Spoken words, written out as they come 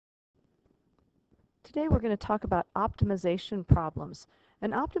Today we're going to talk about optimization problems.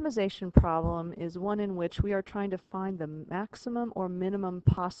 An optimization problem is one in which we are trying to find the maximum or minimum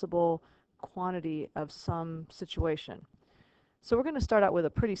possible quantity of some situation. So we're going to start out with a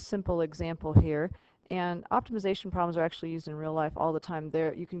pretty simple example here, and optimization problems are actually used in real life all the time.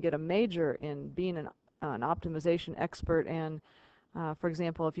 There you can get a major in being an optimization expert, and for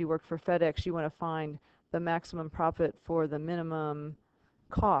example, if you work for FedEx, you want to find the maximum profit for the minimum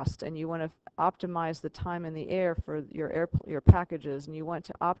cost, and you want to optimize the time in the air for your packages, and you want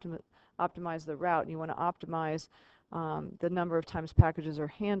to optimize the route, and you want to optimize the number of times packages are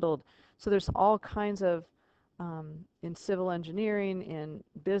handled. So there's all kinds of in civil engineering, in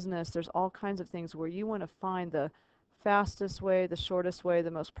business, there's all kinds of things where you want to find the fastest way, the shortest way,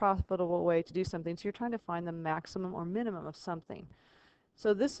 the most profitable way to do something. So you're trying to find the maximum or minimum of something.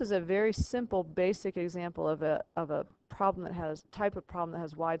 So this is a very simple, basic example of a problem that has type of problem that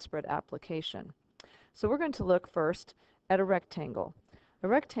has widespread application. So we're going to look first at a rectangle. A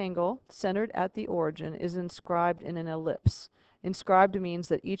rectangle centered at the origin is inscribed in an ellipse. Inscribed means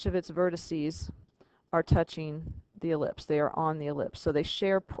that each of its vertices are touching the ellipse. They are on the ellipse. So they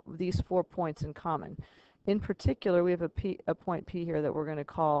share these 4 points in common. In particular, we have a point P here that we're going to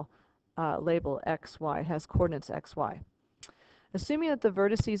call label XY. It has coordinates XY. Assuming that the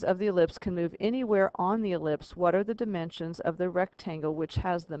vertices of the ellipse can move anywhere on the ellipse, what are the dimensions of the rectangle which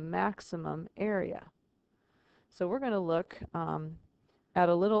has the maximum area? So we're going to look at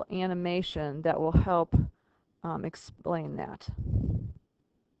a little animation that will help explain that.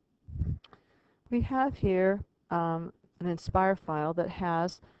 We have here an Inspire file that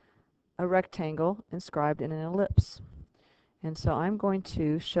has a rectangle inscribed in an ellipse. And so I'm going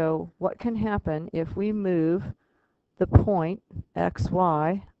to show what can happen if we move the point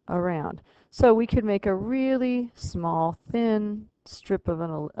XY around. So we could make a really small, thin strip of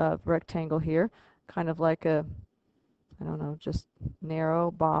a rectangle here, kind of like a, I don't know, just narrow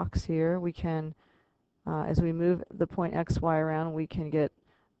box here. We can, as we move the point XY around, we can get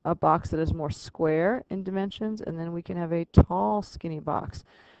a box that is more square in dimensions, and then we can have a tall, skinny box.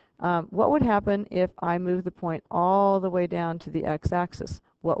 What would happen if I move the point all the way down to the x-axis?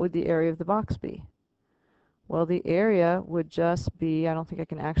 What would the area of the box be? Well, the area would just be, I don't think I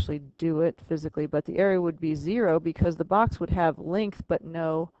can actually do it physically, but the area would be 0 because the box would have length but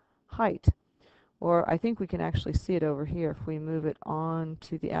no height. Or I think we can actually see it over here if we move it on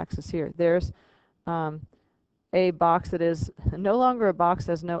to the axis here. There's a box that is no longer a box,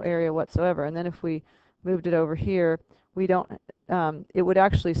 has no area whatsoever. And then if we moved it over here, we don't, it would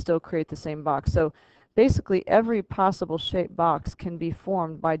actually still create the same box. So basically every possible shaped box can be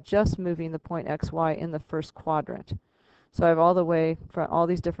formed by just moving the point XY in the first quadrant. So I have all the way for all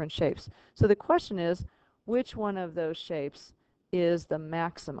these different shapes. So the question is, which one of those shapes is the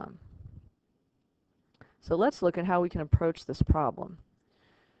maximum? So let's look at how we can approach this problem.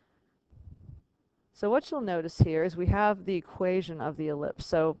 So what you'll notice here is we have the equation of the ellipse.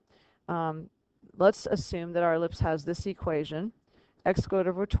 So let's assume that our ellipse has this equation. X squared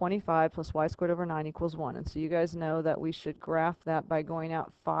over 25 plus y squared over 9 equals 1. And so you guys know that we should graph that by going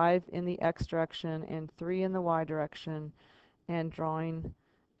out 5 in the x direction and 3 in the y direction and drawing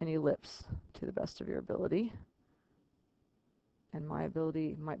an ellipse to the best of your ability. And my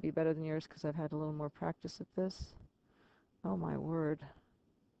ability might be better than yours because I've had a little more practice at this. Oh my word.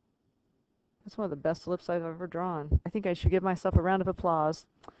 That's one of the best ellipses I've ever drawn. I think I should give myself a round of applause.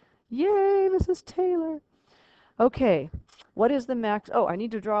 Yay, Mrs. Taylor. Okay, what is the max? Oh, I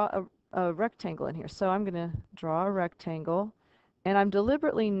need to draw a rectangle in here. So I'm going to draw a rectangle, and I'm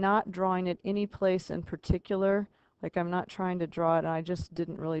deliberately not drawing it any place in particular. Like I'm not trying to draw it, and I just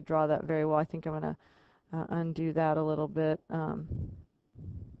didn't really draw that very well. I think I'm going to undo that a little bit. There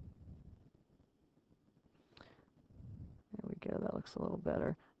we go. That looks a little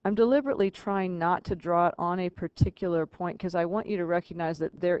better. I'm deliberately trying not to draw it on a particular point because I want you to recognize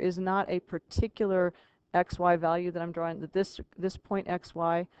that there is not a particular XY value that I'm drawing, that this point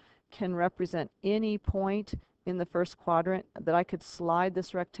XY can represent any point in the first quadrant, that I could slide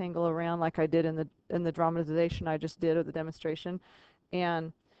this rectangle around like I did in the dramatization I just did, or the demonstration.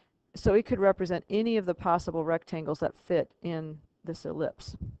 And so it could represent any of the possible rectangles that fit in this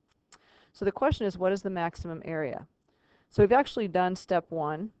ellipse. So the question is, what is the maximum area? So we've actually done step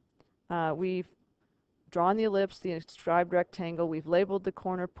 1. We've drawn the ellipse, the inscribed rectangle. We've labeled the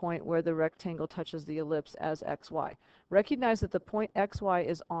corner point where the rectangle touches the ellipse as XY. Recognize that the point XY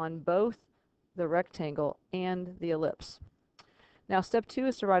is on both the rectangle and the ellipse. Now step 2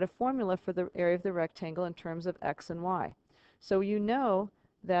 is to write a formula for the area of the rectangle in terms of X and Y. So you know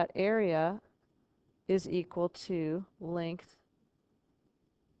that area is equal to length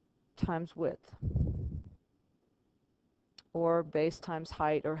times width. or base times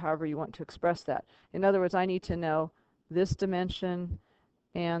height, or however you want to express that. In other words, I need to know this dimension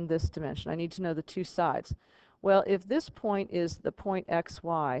and this dimension. I need to know the two sides. Well, if this point is the point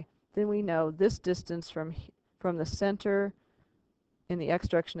xy, then we know this distance from the center in the x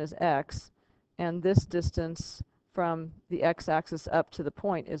direction is x, and this distance from the x-axis up to the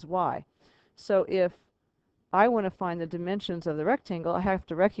point is y. So if I want to find the dimensions of the rectangle, I have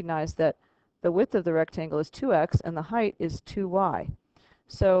to recognize that the width of the rectangle is 2x and the height is 2y.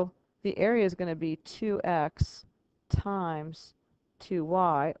 So the area is going to be 2x times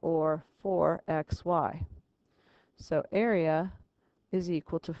 2y, or 4xy. So area is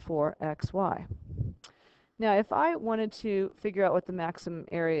equal to 4xy. Now, if I wanted to figure out what the maximum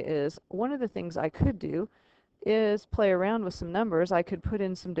area is, one of the things I could do is play around with some numbers. I could put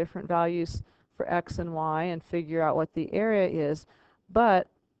in some different values for x and y and figure out what the area is. But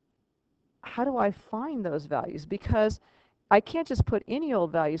how do I find those values? Because I can't just put any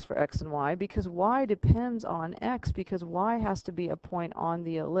old values for x and y, because y depends on x, because y has to be a point on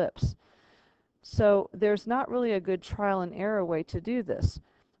the ellipse. So there's not really a good trial and error way to do this.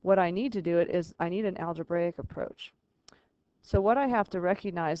 What I need to do it is I need an algebraic approach. So what I have to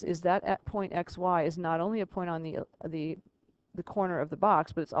recognize is that at point xy is not only a point on the corner of the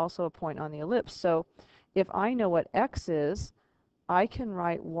box, but it's also a point on the ellipse. So if I know what x is, I can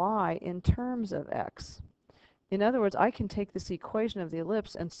write y in terms of x. In other words, I can take this equation of the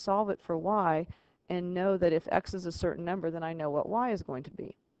ellipse and solve it for y, and know that if x is a certain number, then I know what y is going to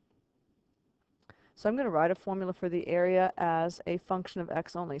be. So I'm going to write a formula for the area as a function of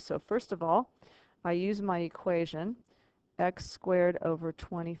x only. So first of all, I use my equation, x squared over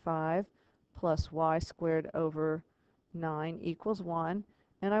 25 plus y squared over 9 equals 1,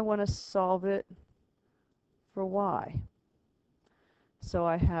 and I want to solve it for y. So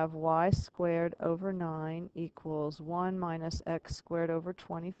I have y squared over 9 equals 1 minus x squared over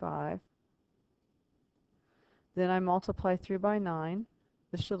 25. Then I multiply through by 9.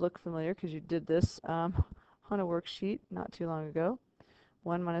 This should look familiar because you did this on a worksheet not too long ago.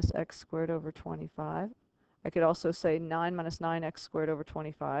 1 minus x squared over 25. I could also say 9 minus 9x squared over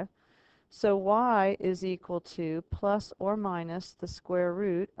 25. So y is equal to plus or minus the square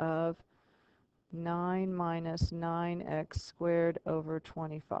root of 9 minus 9x squared over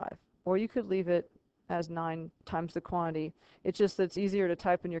 25. Or you could leave it as 9 times the quantity. It's just that it's easier to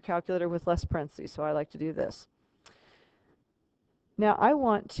type in your calculator with less parentheses, so I like to do this. Now I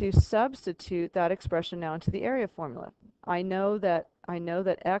want to substitute that expression now into the area formula. I know that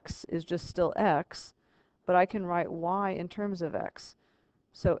x is just still x, but I can write y in terms of x.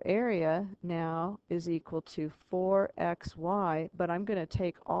 So area now is equal to 4xy, but I'm going to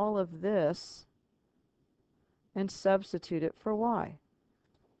take all of this and substitute it for y.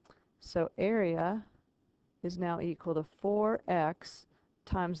 So area is now equal to 4x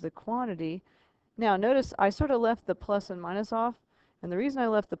times the quantity. Now notice I sort of left the plus and minus off, and the reason I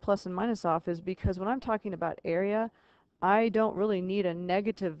left the plus and minus off is because when I'm talking about area, I don't really need a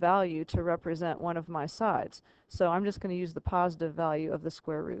negative value to represent one of my sides. So I'm just going to use the positive value of the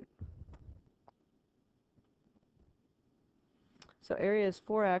square root. So area is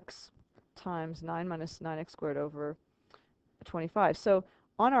 4x times 9 minus 9x squared over 25. So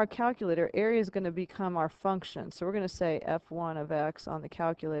on our calculator, area is going to become our function. So we're going to say f1 of x on the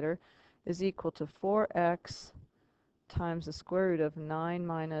calculator is equal to 4x times the square root of 9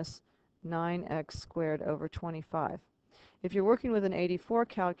 minus 9x squared over 25. If you're working with an 84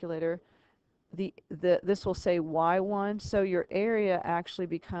 calculator, this will say y1, so your area actually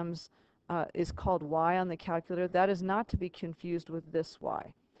becomes is called y on the calculator. That is not to be confused with this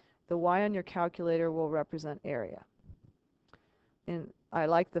y. The y on your calculator will represent area. And I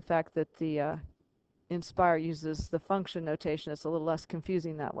like the fact that the Inspire uses the function notation. It's a little less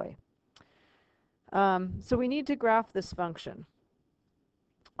confusing that way. So we need to graph this function.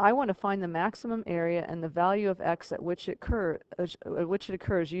 I want to find the maximum area and the value of x at which it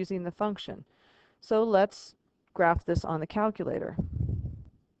occurs using the function. So let's graph this on the calculator.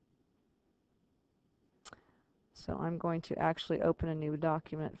 So I'm going to actually open a new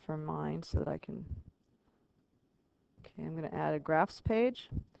document for mine so that I can, okay, I'm going to add a graphs page,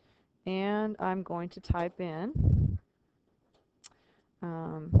 and I'm going to type in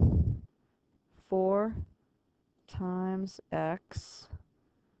 4 times x,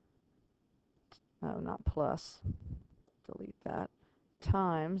 oh, not plus, delete that,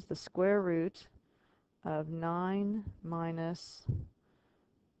 times the square root of 9 minus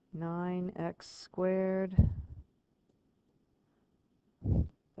 9x squared.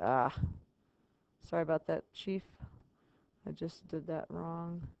 Sorry about that, Chief. I just did that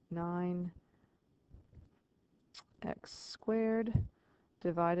wrong. 9 x squared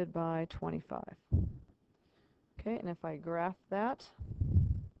divided by 25. Okay, and if I graph that,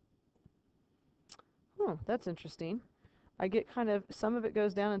 that's interesting. I get kind of, some of it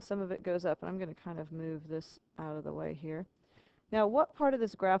goes down and some of it goes up, and I'm going to kind of move this out of the way here. Now, what part of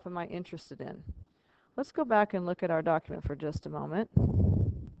this graph am I interested in? Let's go back and look at our document for just a moment.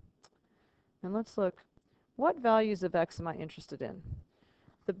 And let's look, what values of x am I interested in?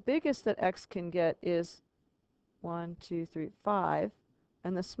 The biggest that x can get is 1, 2, 3, 5.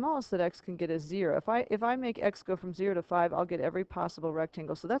 And the smallest that x can get is 0. If I make x go from 0 to 5, I'll get every possible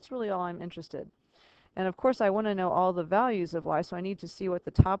rectangle. So that's really all I'm interested. And of course, I want to know all the values of y, so I need to see what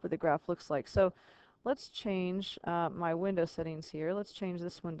the top of the graph looks like. So let's change my window settings here. Let's change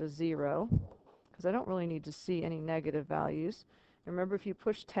this one to 0, because I don't really need to see any negative values. And remember, if you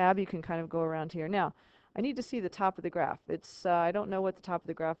push tab, you can kind of go around here. Now, I need to see the top of the graph. It's I don't know what the top of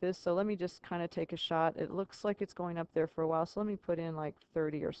the graph is, so let me just kind of take a shot. It looks like it's going up there for a while, so let me put in like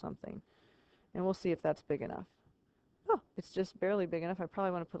 30 or something. And we'll see if that's big enough. Oh, it's just barely big enough. I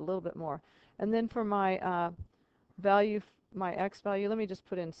probably want to put a little bit more. And then for my value, my x value, let me just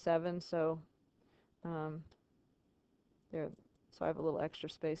put in 7. So there, so I have a little extra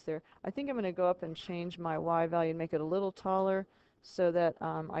space there. I think I'm going to go up and change my y value and make it a little taller so that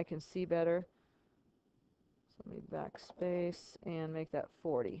I can see better. So let me backspace and make that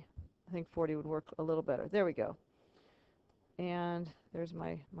 40. I think 40 would work a little better. There we go. And there's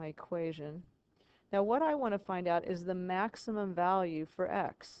my equation. Now what I want to find out is the maximum value for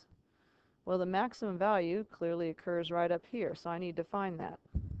x. Well, the maximum value clearly occurs right up here, so I need to find that.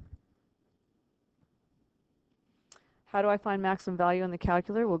 How do I find maximum value in the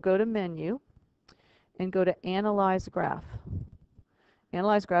calculator? We'll go to Menu and go to Analyze Graph.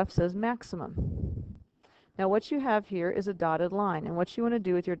 Analyze Graph says maximum. Now what you have here is a dotted line, and what you want to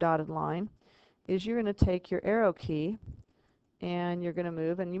do with your dotted line is you're going to take your arrow key and you're going to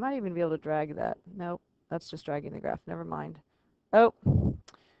move, and you might even be able to drag that. Nope, that's just dragging the graph. Never mind. Oh,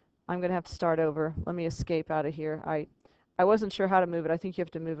 I'm going to have to start over. Let me escape out of here. I wasn't sure how to move it. I think you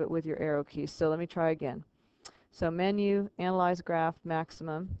have to move it with your arrow key. So let me try again. So Menu, Analyze Graph,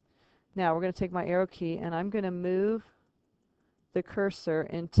 Maximum. Now we're going to take my arrow key and I'm going to move the cursor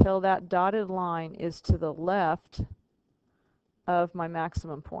until that dotted line is to the left of my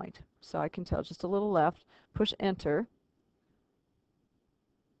maximum point. So I can tell just a little left. Push Enter.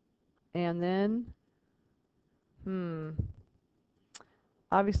 And then,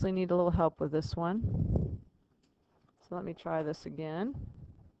 obviously need a little help with this one. So let me try this again.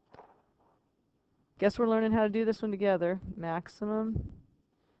 Guess we're learning how to do this one together. Maximum.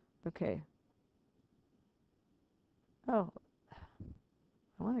 Okay. Oh,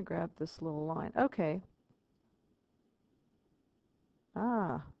 I want to grab this little line. Okay.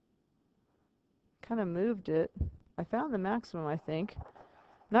 Ah. Kind of moved it. I found the maximum, I think.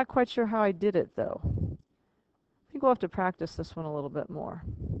 Not quite sure how I did it, though. I think we'll have to practice this one a little bit more.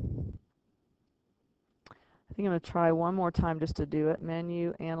 I think I'm going to try one more time just to do it.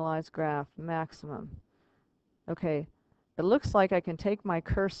 Menu, Analyze Graph, Maximum. Okay, it looks like I can take my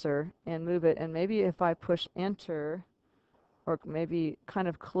cursor and move it, and maybe if I push Enter, or maybe kind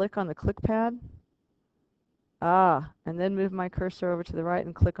of click on the click pad. And then move my cursor over to the right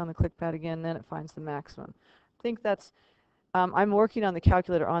and click on the click pad again, then it finds the maximum. I think that's, I'm working on the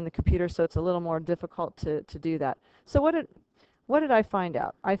calculator on the computer, so it's a little more difficult to do that. So what did I find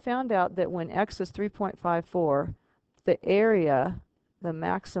out? I found out that when x is 3.54, the area, the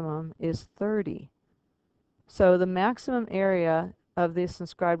maximum, is 30. So the maximum area of this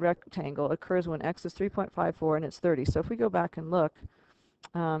inscribed rectangle occurs when x is 3.54 and it's 30. So if we go back and look,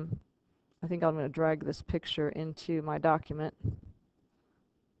 I think I'm going to drag this picture into my document.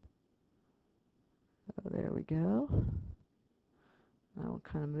 So there we go. I will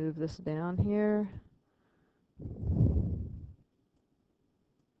kind of move this down here.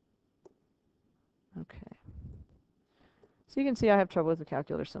 Okay. So you can see I have trouble with the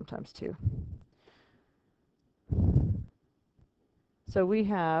calculator sometimes too. So we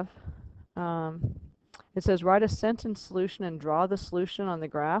have, it says write a sentence solution and draw the solution on the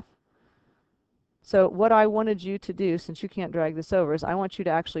graph. So what I wanted you to do, since you can't drag this over, is I want you to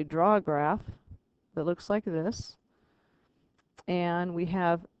actually draw a graph that looks like this. And we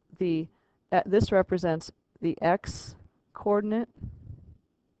have the, this represents the x coordinate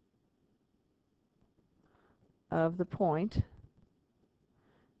of the point,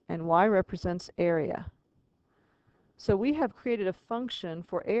 and y represents area. So we have created a function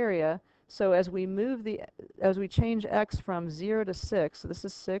for area. So as we move as we change x from 0 to 6, so this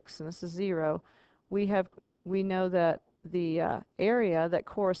is 6 and this is 0, we know that the area that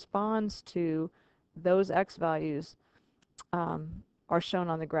corresponds to those x values are shown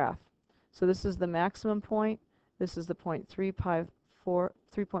on the graph. So this is the maximum point. This is the point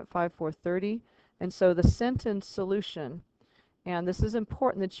 3.5430. And so the sentence solution, and this is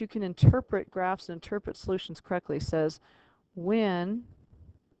important that you can interpret graphs and interpret solutions correctly, says when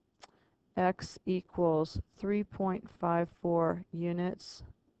x equals 3.54 units,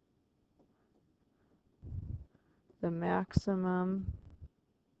 the maximum,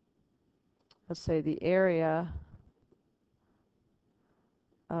 let's say the area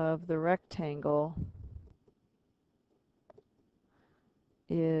of the rectangle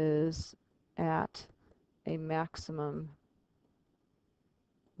is at a maximum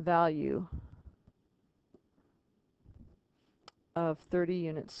value of 30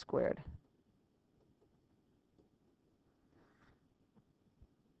 units squared.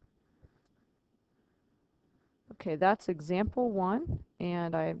 Okay, that's example 1,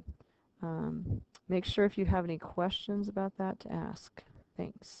 and I make sure if you have any questions about that to ask.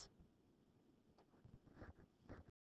 Thanks.